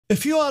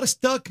If you are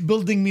stuck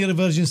building mean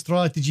reversion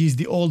strategies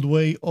the old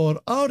way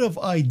or out of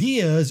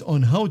ideas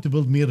on how to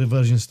build mean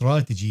reversion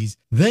strategies,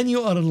 then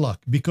you are in luck,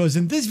 because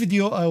in this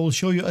video I will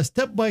show you a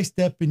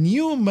step-by-step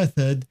new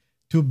method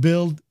to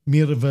build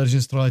mean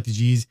reversion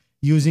strategies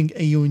using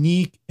a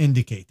unique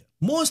indicator.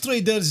 Most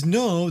traders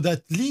know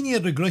that linear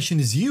regression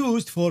is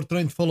used for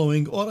trend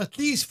following, or at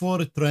least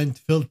for a trend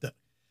filter,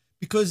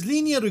 because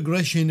linear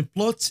regression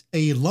plots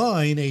a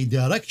line, a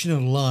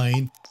directional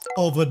line,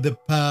 over the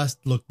past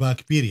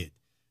look-back period.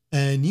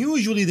 And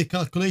usually the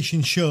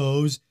calculation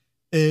shows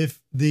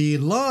if the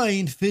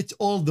line fits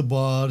all the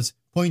bars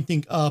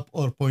pointing up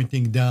or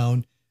pointing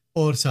down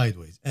or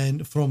sideways.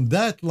 And from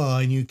that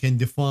line, you can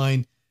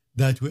define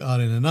that we are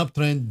in an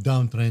uptrend,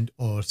 downtrend,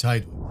 or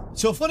sideways.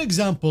 So for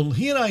example,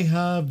 here I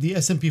have the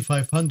S&P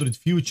 500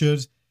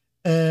 futures,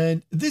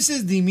 and this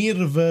is the mean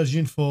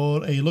reversion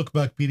for a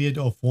look-back period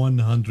of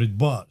 100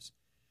 bars.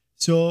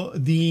 So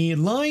the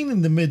line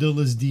in the middle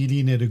is the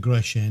linear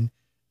regression.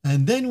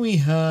 And then we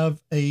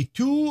have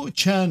two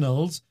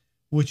channels,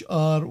 which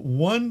are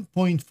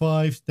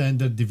 1.5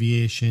 standard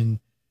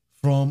deviation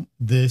from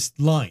this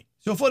line.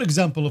 So for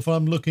example, if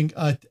I'm looking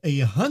at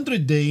a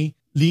 100-day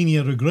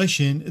linear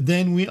regression,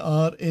 then we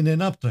are in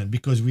an uptrend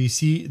because we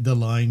see the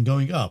line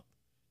going up.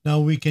 Now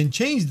we can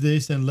change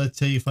this, and let's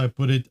say if I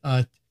put it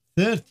at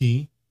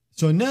 30.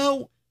 So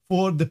now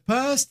for the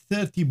past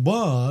 30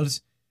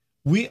 bars,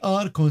 we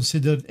are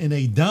considered in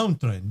a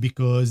downtrend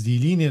because the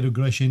linear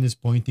regression is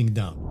pointing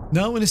down.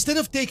 Now, instead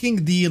of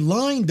taking the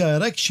line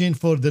direction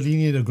for the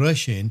linear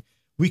regression,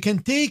 we can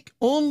take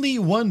only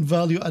one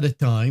value at a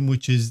time,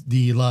 which is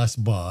the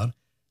last bar,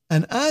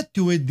 and add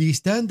to it the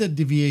standard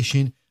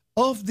deviation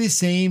of the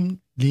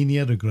same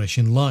linear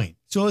regression line.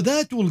 So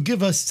that will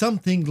give us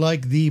something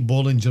like the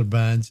Bollinger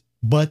Bands,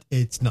 but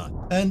it's not.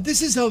 And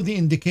this is how the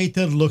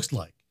indicator looks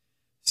like.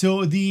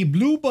 So the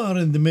blue bar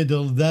in the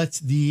middle,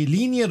 that's the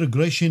linear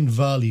regression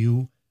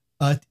value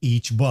at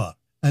each bar.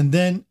 And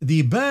then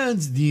the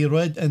bands, the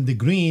red and the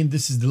green,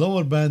 this is the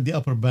lower band, the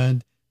upper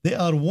band, they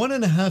are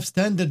 1.5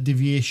 standard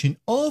deviation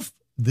of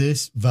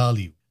this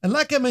value. And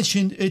like I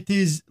mentioned, it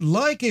is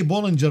like a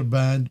Bollinger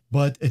Band,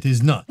 but it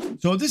is not.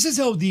 So this is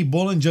how the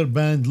Bollinger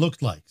Band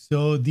looks like.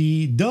 So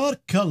the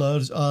dark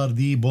colors are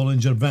the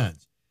Bollinger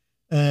Bands.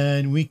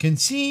 And we can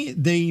see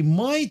they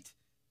might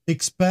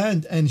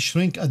expand and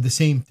shrink at the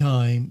same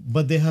time,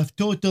 but they have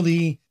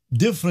totally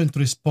different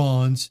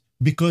response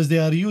because they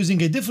are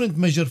using a different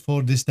measure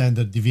for the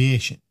standard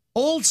deviation.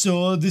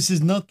 Also, this is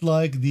not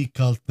like the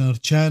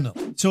Keltner channel.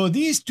 So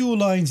these two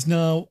lines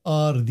now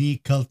are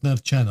the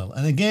Keltner channel.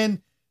 And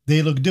again,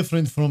 they look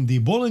different from the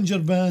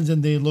Bollinger Bands,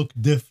 and they look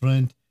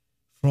different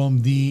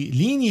from the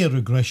linear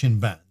regression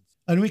bands.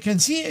 And we can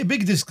see a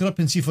big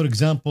discrepancy, for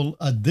example,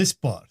 at this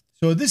part.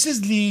 So this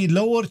is the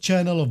lower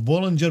channel of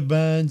Bollinger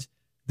Bands.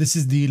 This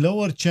is the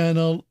lower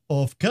channel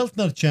of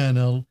Keltner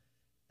channel,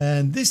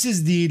 and this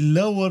is the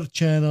lower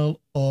channel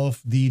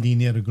of the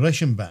linear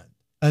regression band.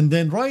 And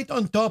then right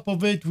on top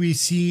of it, we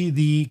see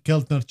the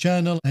Keltner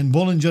channel and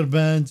Bollinger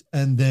Bands,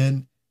 and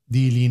then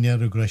the linear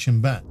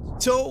regression band.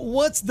 So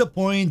what's the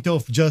point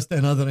of just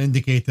another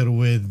indicator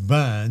with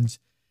bands?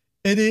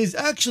 It is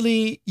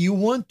actually you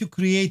want to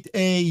create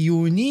a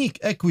unique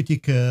equity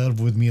curve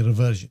with mean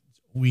reversions.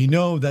 We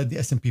know that the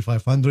S&P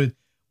 500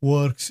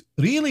 works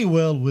really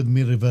well with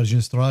mean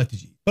reversion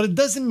strategy, but it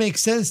doesn't make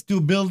sense to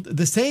build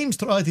the same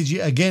strategy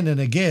again and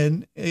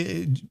again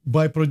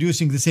by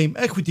producing the same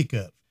equity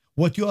curve.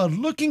 What you are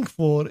looking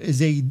for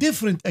is a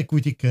different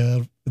equity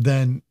curve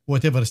than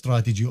whatever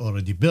strategy you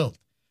already built.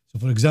 So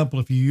for example,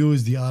 if you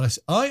use the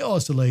RSI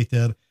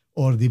oscillator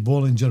or the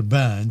Bollinger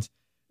Bands,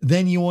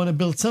 then you want to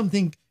build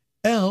something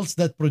else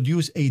that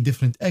produce a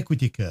different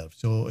equity curve.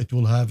 So it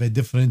will have a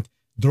different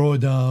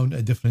drawdown,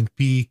 a different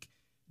peak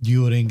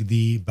during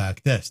the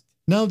back test.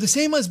 Now, the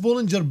same as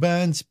Bollinger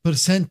Bands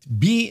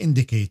 %B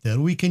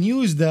indicator, we can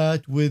use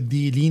that with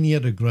the linear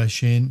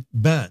regression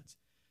bands.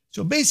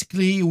 So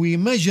basically, we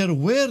measure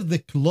where the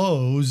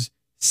close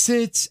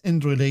sits in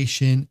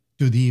relation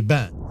to the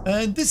band.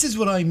 And this is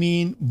what I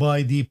mean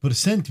by the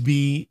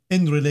 %B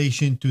in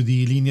relation to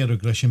the linear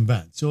regression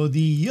band. So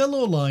the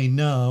yellow line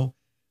now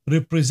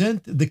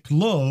represent the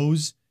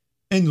close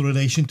in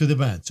relation to the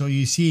band. So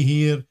you see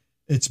here,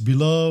 it's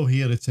below,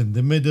 here it's in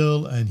the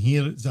middle, and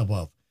here it's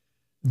above.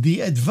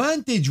 The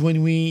advantage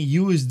when we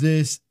use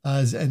this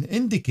as an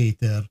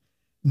indicator,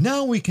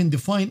 now we can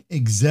define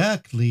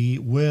exactly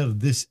where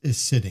this is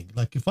sitting.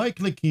 Like if I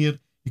click here,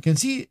 you can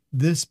see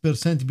this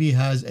 %B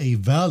has a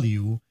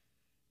value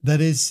that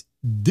is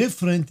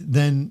different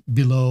than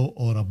below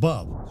or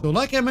above. So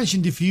like I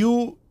mentioned, if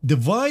you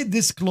divide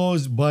this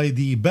close by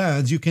the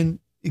bands, you can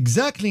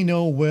exactly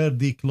know where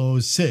the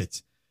close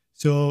sits.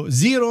 So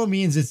 0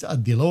 means it's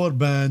at the lower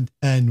band,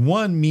 and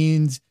 1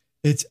 means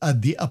it's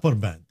at the upper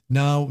band.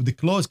 Now the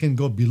close can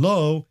go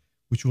below,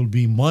 which will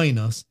be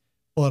minus,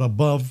 or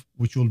above,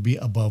 which will be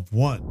above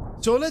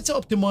 1. So let's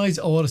optimize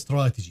our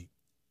strategy.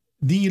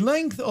 The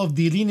length of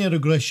the linear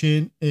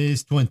regression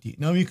is 20.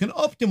 Now you can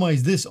optimize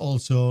this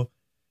also.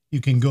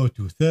 You can go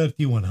to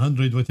 30,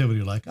 100, whatever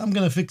you like. I'm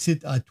going to fix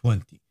it at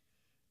 20.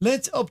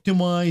 let's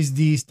optimize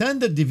the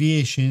standard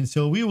deviation.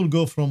 So we will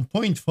go from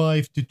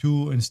 0.5 to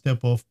 2 instead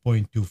of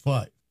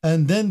 0.25.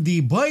 And then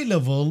the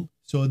bi-level,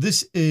 so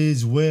this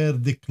is where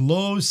the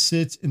close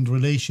sits in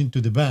relation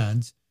to the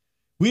bands.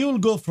 We will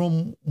go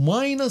from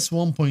minus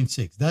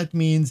 1.6. That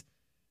means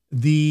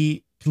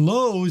the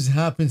close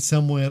happens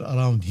somewhere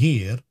around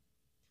here,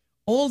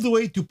 all the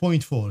way to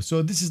 0.4.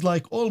 So this is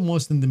like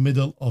almost in the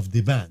middle of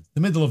the band.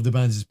 The middle of the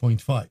band is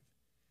 0.5.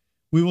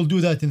 We will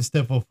do that in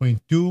step of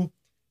 0.2.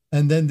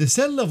 And then the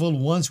sell level,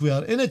 once we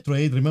are in a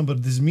trade, remember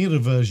this is mean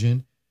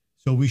reversion,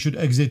 so we should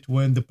exit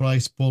when the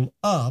price pull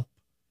up.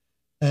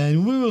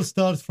 And we will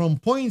start from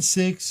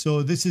 0.6,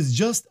 so this is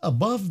just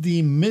above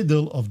the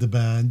middle of the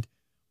band,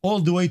 all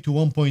the way to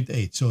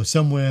 1.8, so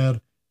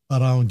somewhere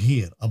around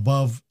here,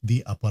 above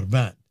the upper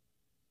band.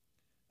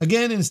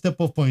 Again, in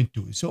step of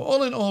 0.2. So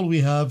all in all,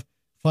 we have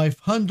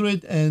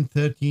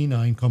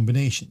 539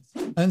 combinations.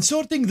 And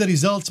sorting the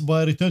results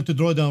by return to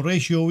drawdown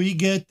ratio, we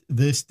get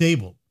this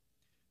table.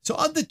 So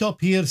at the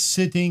top here,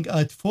 sitting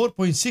at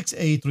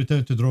 4.68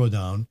 return to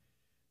drawdown,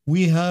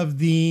 we have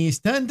the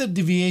standard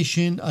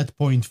deviation at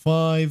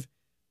 0.5,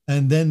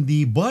 and then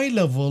the buy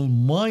level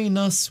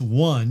minus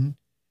 1,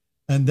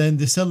 and then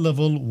the sell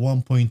level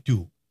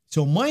 1.2.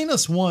 So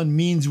minus 1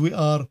 means we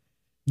are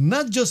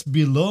not just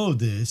below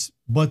this,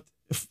 but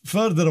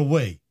further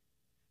away.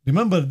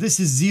 Remember, this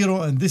is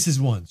 0 and this is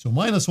 1. So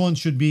minus 1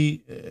 should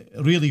be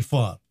really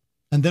far.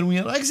 And then we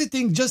are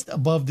exiting just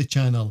above the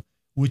channel,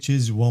 which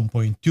is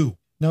 1.2.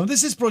 Now,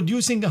 this is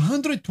producing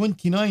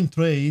 129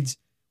 trades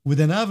with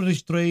an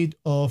average trade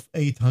of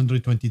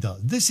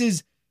 $820. This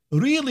is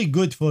really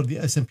good for the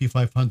S&P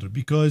 500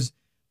 because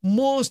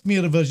most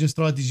mean reversion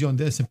strategy on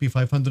the S&P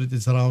 500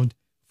 is around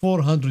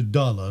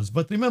 $400.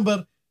 But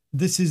remember,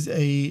 this is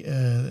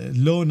a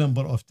low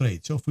number of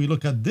trades. So if we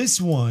look at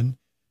this one,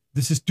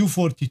 this is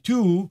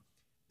 242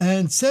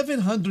 and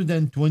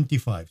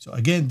 725. So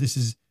again, this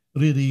is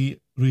really,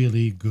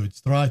 really good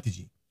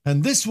strategy.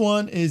 And this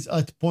one is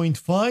at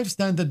 0.5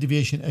 standard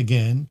deviation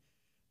again,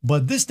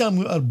 but this time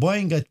we are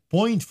buying at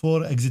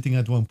 0.4, exiting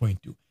at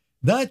 1.2.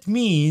 That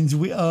means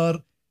we are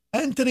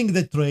entering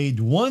the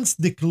trade once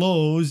the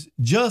close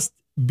just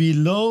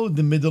below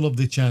the middle of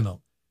the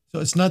channel. So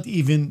it's not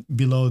even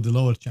below the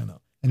lower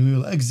channel. And we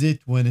will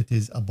exit when it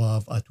is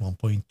above at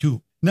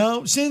 1.2.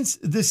 Now, since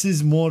this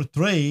is more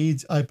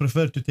trades, I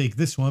prefer to take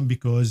this one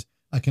because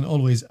I can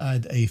always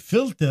add a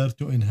filter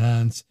to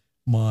enhance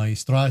my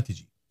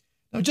strategy.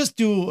 Now, just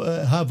to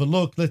have a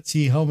look, let's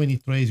see how many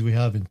trades we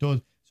have in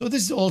total. So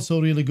this is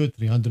also really good,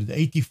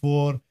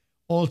 384.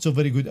 Also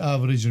very good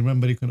average.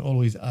 Remember, you can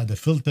always add a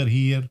filter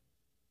here.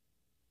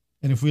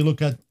 And if we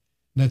look at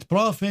net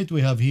profit,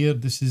 we have here,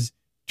 this is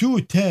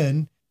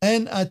 210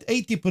 and at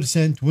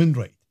 80% win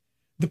rate.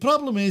 The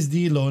problem is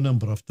the low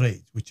number of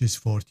trades, which is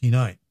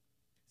 49.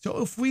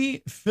 So if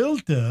we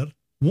filter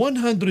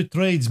 100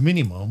 trades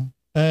minimum,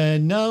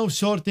 and now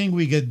sorting,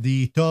 we get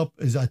the top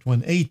is at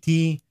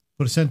 180,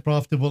 percent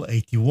profitable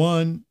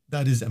 81.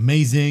 That is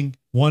amazing.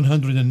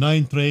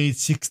 109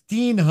 trades,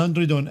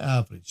 1600 on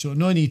average. So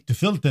no need to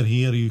filter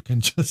here. You can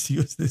just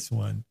use this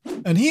one.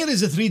 And here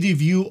is a 3D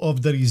view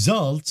of the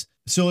results.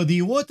 So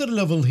the water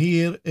level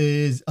here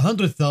is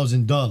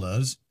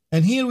 $100,000.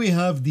 And here we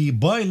have the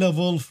buy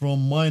level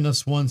from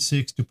minus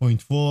 1.6 to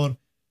 0.4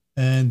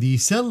 and the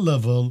sell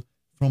level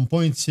from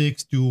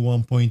 0.6 to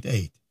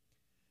 1.8.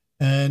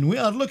 And we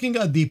are looking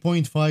at the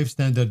 0.5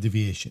 standard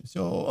deviation.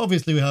 So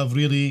obviously we have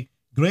really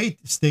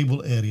great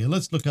stable area.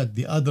 Let's look at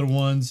the other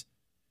ones.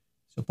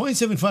 So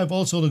 0.75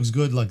 also looks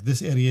good, like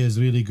this area is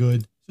really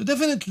good. So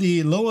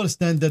definitely lower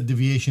standard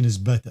deviation is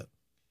better.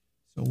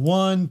 So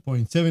 1,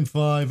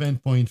 0.75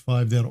 and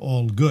 0.5, they're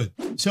all good.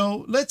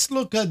 So let's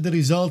look at the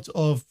results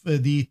of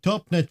the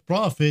top net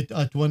profit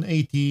at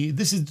 180.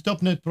 This is the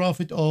top net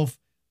profit of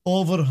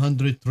over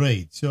 100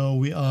 trades. So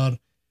we are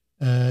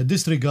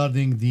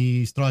disregarding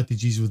the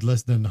strategies with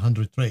less than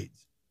 100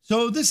 trades.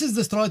 So this is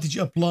the strategy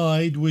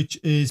applied, which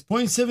is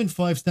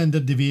 0.75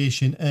 standard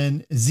deviation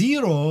and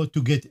 0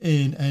 to get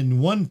in and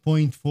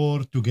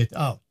 1.4 to get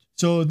out.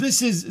 So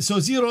this is, so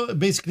 0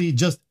 basically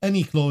just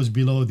any close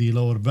below the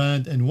lower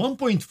band, and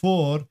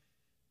 1.4,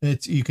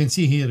 it's, you can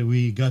see here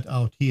we got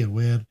out here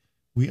where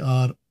we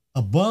are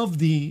above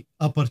the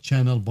upper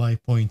channel by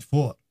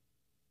 0.4,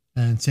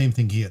 and same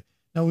thing here.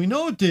 Now we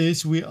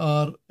notice we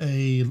are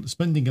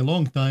spending a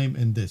long time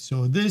in this,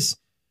 so this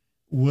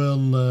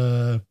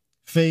will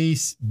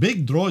face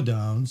big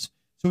drawdowns,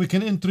 so we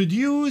can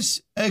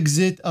introduce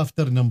exit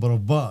after number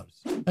of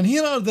bars. And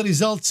here are the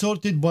results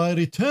sorted by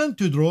return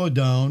to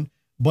drawdown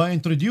by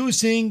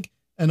introducing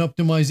an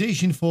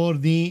optimization for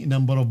the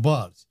number of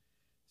bars.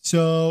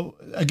 So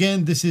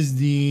again, this is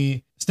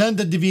the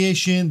standard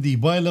deviation, the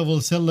buy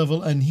level, sell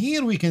level, and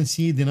here we can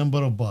see the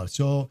number of bars.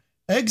 So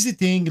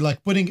exiting,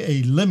 like putting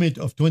a limit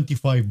of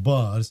 25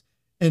 bars,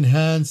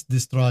 enhance the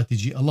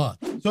strategy a lot.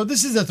 So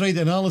this is a trade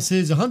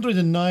analysis,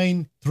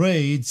 109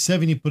 trades,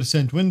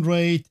 70% win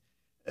rate,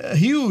 a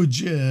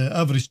huge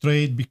average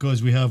trade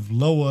because we have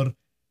lower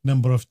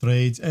number of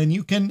trades. And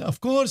you can,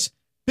 of course,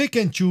 pick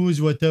and choose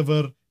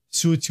whatever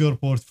suits your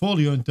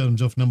portfolio in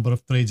terms of number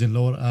of trades and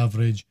lower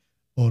average,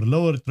 or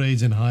lower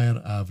trades and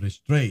higher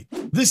average trade.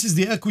 This is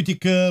the equity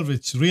curve.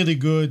 It's really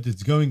good.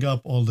 It's going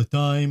up all the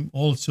time.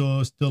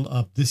 Also still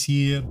up this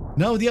year.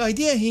 Now the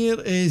idea here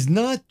is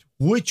not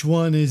which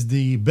one is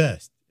the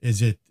best.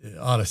 Is it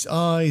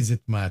RSI? Is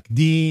it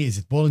MACD? Is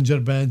it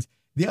Bollinger Bands?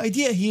 The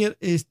idea here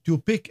is to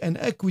pick an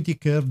equity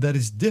curve that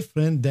is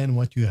different than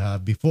what you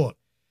have before.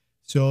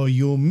 So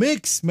you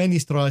mix many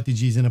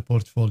strategies in a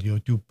portfolio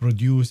to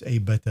produce a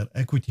better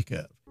equity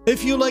curve.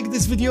 If you like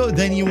this video,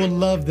 then you will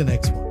love the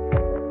next one.